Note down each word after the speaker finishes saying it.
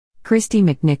Kristy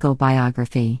McNichol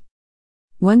Biography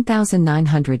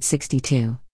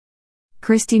 1962.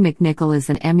 Kristy McNichol is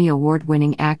an Emmy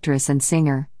Award-winning actress and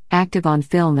singer, active on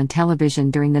film and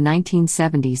television during the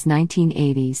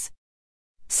 1970s-1980s.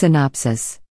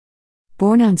 Synopsis.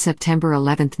 Born on September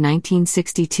 11,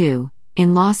 1962,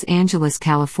 in Los Angeles,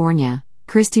 California,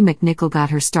 Kristy McNichol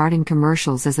got her start in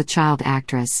commercials as a child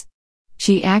actress.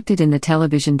 She acted in the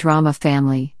television drama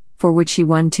Family, for which she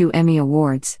won 2 Emmy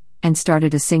Awards, and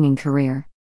started a singing career.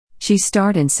 She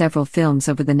starred in several films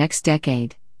over the next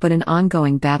decade, but an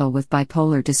ongoing battle with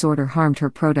bipolar disorder harmed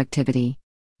her productivity.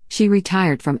 She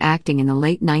retired from acting in the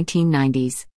late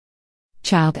 1990s.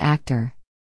 Child actor.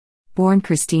 Born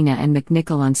Christina Ann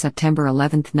McNichol on September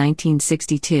 11,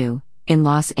 1962, in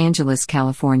Los Angeles,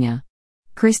 California.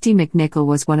 Kristy McNichol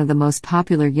was one of the most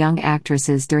popular young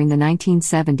actresses during the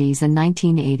 1970s and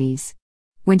 1980s.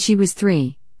 When she was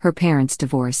 3, her parents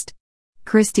divorced.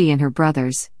 Kristy and her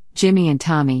brothers, Jimmy and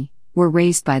Tommy, were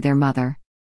raised by their mother.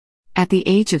 At the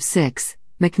age of 6,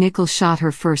 McNichol shot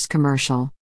her first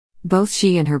commercial. Both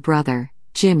she and her brother,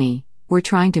 Jimmy, were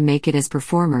trying to make it as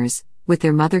performers, with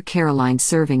their mother Caroline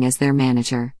serving as their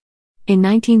manager. In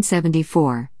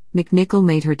 1974, McNichol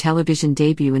made her television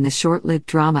debut in the short-lived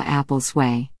drama Apple's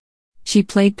Way. She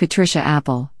played Patricia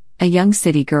Apple, a young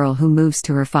city girl who moves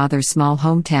to her father's small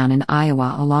hometown in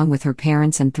Iowa along with her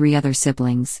parents and 3 other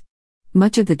siblings.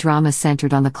 Much of the drama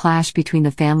centered on the clash between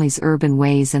the family's urban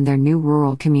ways and their new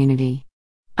rural community.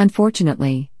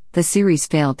 Unfortunately, the series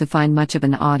failed to find much of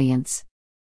an audience.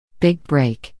 Big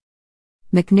break.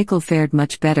 McNichol fared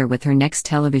much better with her next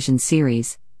television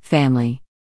series, Family.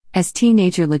 As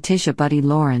teenager Letitia Buddy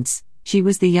Lawrence, she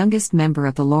was the youngest member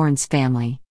of the Lawrence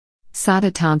family.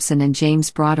 Sada Thompson and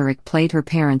James Broderick played her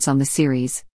parents on the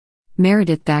series.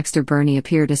 Meredith Baxter Burney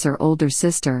appeared as her older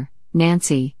sister,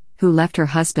 Nancy, who left her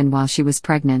husband while she was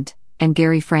pregnant, and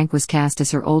Gary Frank was cast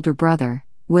as her older brother,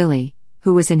 Willie,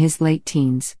 who was in his late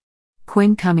teens.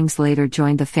 Quinn Cummings later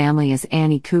joined the family as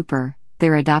Annie Cooper,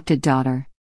 their adopted daughter.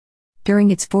 During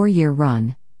its 4-year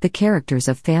run, the characters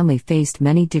of Family faced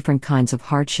many different kinds of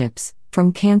hardships,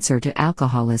 from cancer to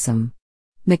alcoholism.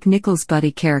 McNichol's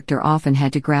Buddy character often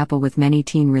had to grapple with many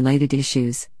teen-related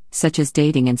issues, such as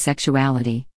dating and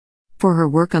sexuality. For her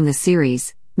work on the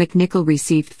series, McNichol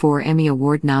received 4 Emmy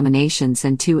Award nominations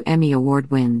and 2 Emmy Award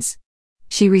wins.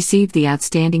 She received the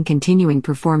Outstanding Continuing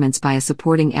Performance by a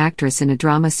Supporting Actress in a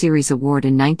Drama Series Award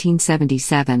in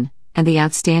 1977, and the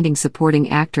Outstanding Supporting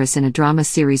Actress in a Drama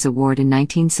Series Award in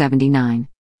 1979.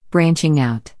 Branching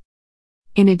out.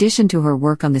 In addition to her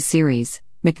work on the series,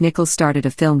 McNichol started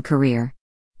a film career.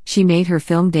 She made her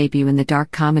film debut in the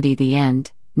dark comedy The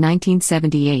End,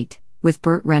 1978, with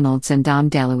Burt Reynolds and Dom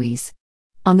DeLuise.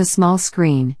 On the small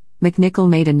screen, McNichol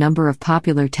made a number of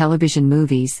popular television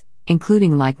movies,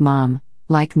 including Like Mom,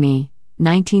 Like Me,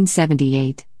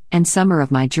 1978, and Summer of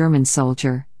My German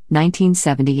Soldier,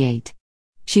 1978.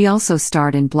 She also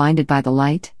starred in Blinded by the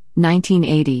Light,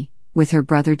 1980, with her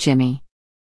brother Jimmy.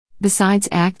 Besides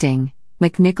acting,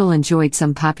 McNichol enjoyed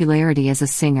some popularity as a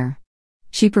singer.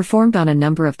 She performed on a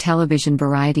number of television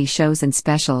variety shows and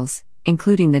specials,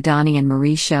 including The Donnie and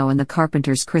Marie Show and The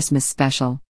Carpenters' Christmas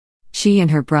Special. She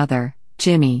and her brother,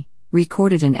 Jimmy,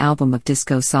 recorded an album of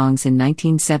disco songs in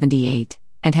 1978,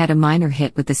 and had a minor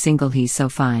hit with the single He's So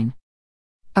Fine.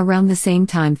 Around the same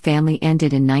time Family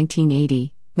ended in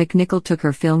 1980, McNichol took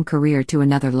her film career to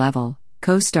another level,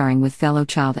 co-starring with fellow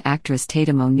child actress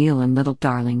Tatum O'Neal in Little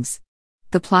Darlings.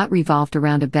 The plot revolved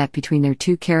around a bet between their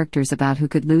 2 characters about who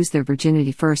could lose their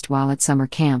virginity first while at summer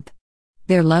camp.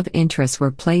 Their love interests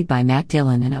were played by Matt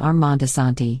Dillon and Armand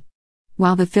Asante.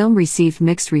 While the film received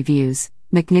mixed reviews,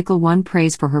 McNichol won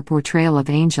praise for her portrayal of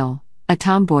Angel, a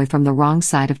tomboy from the wrong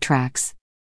side of tracks.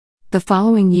 The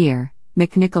following year,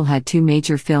 McNichol had 2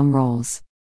 major film roles.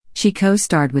 She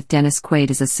co-starred with Dennis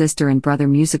Quaid as a sister and brother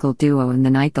musical duo in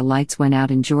The Night the Lights Went Out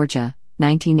in Georgia,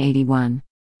 1981.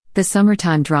 The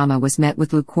summertime drama was met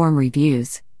with lukewarm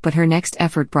reviews, but her next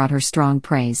effort brought her strong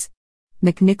praise.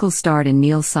 McNichol starred in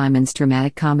Neil Simon's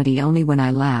dramatic comedy Only When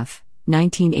I Laugh,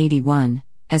 1981,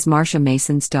 as Marcia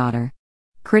Mason's daughter.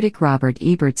 Critic Robert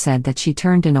Ebert said that she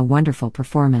turned in a wonderful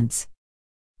performance.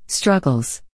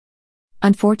 Struggles.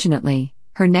 Unfortunately,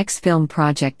 her next film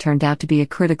project turned out to be a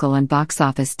critical and box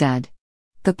office dud.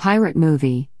 The Pirate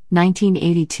Movie,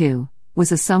 1982,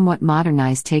 was a somewhat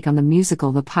modernized take on the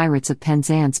musical The Pirates of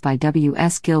Penzance by W.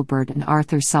 S. Gilbert and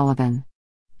Arthur Sullivan.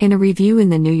 In a review in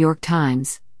the New York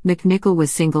Times, McNichol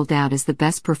was singled out as the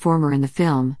best performer in the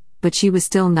film, but she was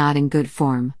still not in good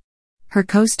form. Her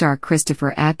co-star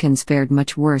Christopher Atkins fared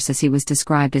much worse as he was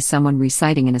described as someone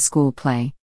reciting in a school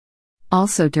play.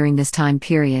 Also during this time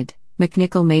period,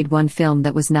 McNichol made one film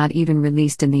that was not even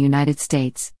released in the United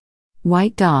States.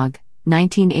 White Dog,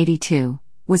 1982,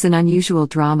 was an unusual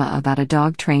drama about a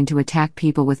dog trained to attack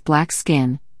people with black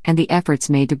skin, and the efforts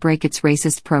made to break its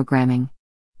racist programming.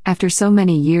 After so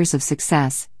many years of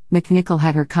success, McNichol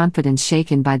had her confidence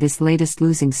shaken by this latest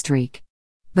losing streak.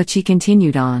 But she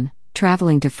continued on,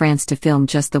 traveling to France to film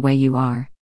Just the Way You Are.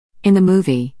 In the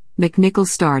movie, McNichol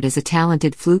starred as a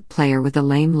talented flute player with a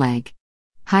lame leg.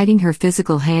 Hiding her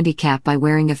physical handicap by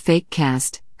wearing a fake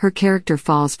cast, her character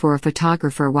falls for a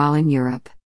photographer while in Europe.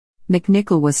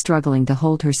 McNichol was struggling to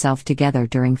hold herself together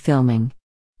during filming.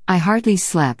 "I hardly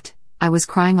slept, I was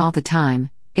crying all the time,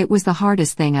 it was the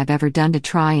hardest thing I've ever done to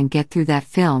try and get through that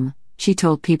film," she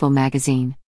told People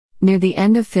magazine. Near the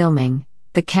end of filming,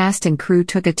 the cast and crew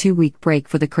took a 2-week break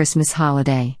for the Christmas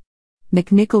holiday.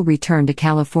 McNichol returned to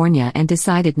California and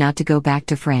decided not to go back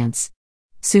to France.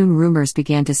 Soon rumors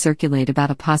began to circulate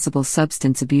about a possible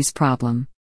substance abuse problem.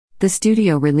 The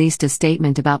studio released a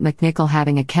statement about McNichol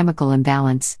having a chemical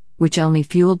imbalance, which only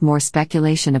fueled more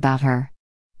speculation about her.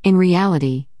 In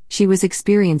reality, she was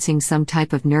experiencing some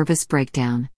type of nervous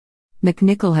breakdown.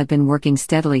 McNichol had been working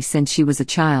steadily since she was a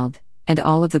child, and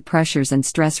all of the pressures and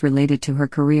stress related to her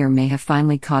career may have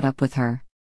finally caught up with her.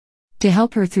 To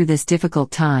help her through this difficult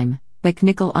time,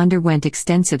 McNichol underwent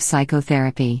extensive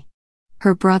psychotherapy.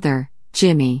 Her brother,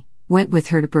 Jimmy, went with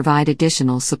her to provide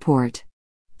additional support.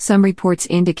 Some reports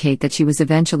indicate that she was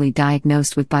eventually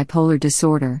diagnosed with bipolar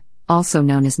disorder, also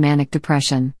known as manic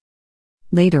depression.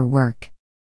 Later work.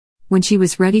 When she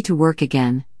was ready to work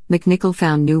again, McNichol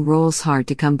found new roles hard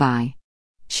to come by.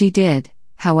 She did,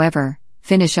 however,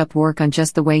 finish up work on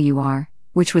Just the Way You Are,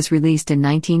 which was released in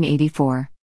 1984.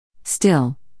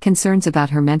 Still, concerns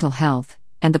about her mental health,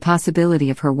 and the possibility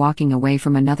of her walking away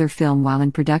from another film while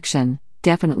in production,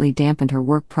 definitely dampened her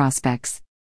work prospects.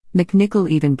 McNichol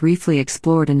even briefly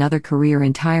explored another career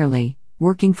entirely,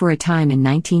 working for a time in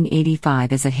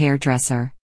 1985 as a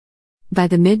hairdresser. By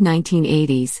the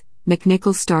mid-1980s,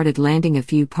 McNichol started landing a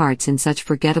few parts in such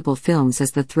forgettable films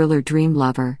as the thriller Dream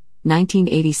Lover,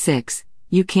 1986,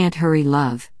 You Can't Hurry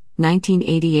Love,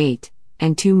 1988,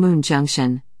 and Two Moon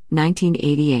Junction,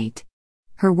 1988.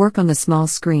 Her work on the small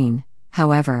screen,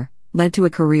 however, led to a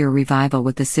career revival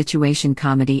with the situation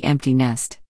comedy Empty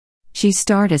Nest. She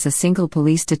starred as a single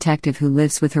police detective who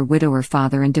lives with her widower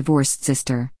father and divorced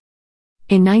sister.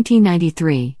 In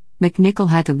 1993, McNichol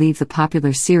had to leave the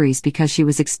popular series because she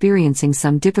was experiencing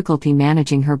some difficulty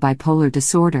managing her bipolar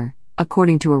disorder,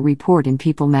 according to a report in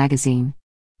People magazine.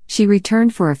 She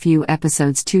returned for a few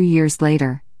episodes 2 years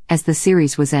later, as the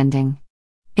series was ending.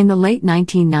 In the late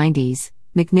 1990s,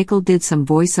 McNichol did some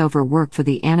voiceover work for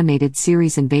the animated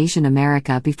series Invasion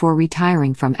America before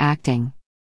retiring from acting.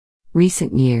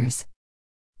 Recent years.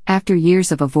 After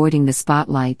years of avoiding the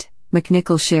spotlight,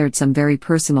 McNichol shared some very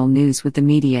personal news with the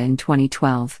media in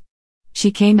 2012.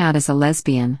 She came out as a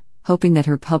lesbian, hoping that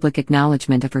her public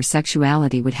acknowledgement of her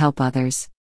sexuality would help others.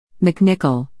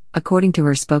 McNichol, according to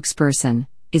her spokesperson,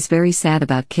 is very sad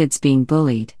about kids being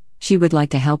bullied. She would like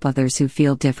to help others who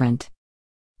feel different.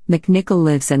 McNichol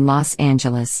lives in Los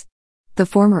Angeles. The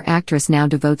former actress now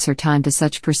devotes her time to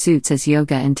such pursuits as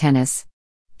yoga and tennis.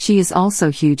 She is also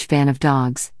a huge fan of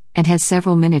dogs, and has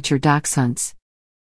several miniature dachshunds.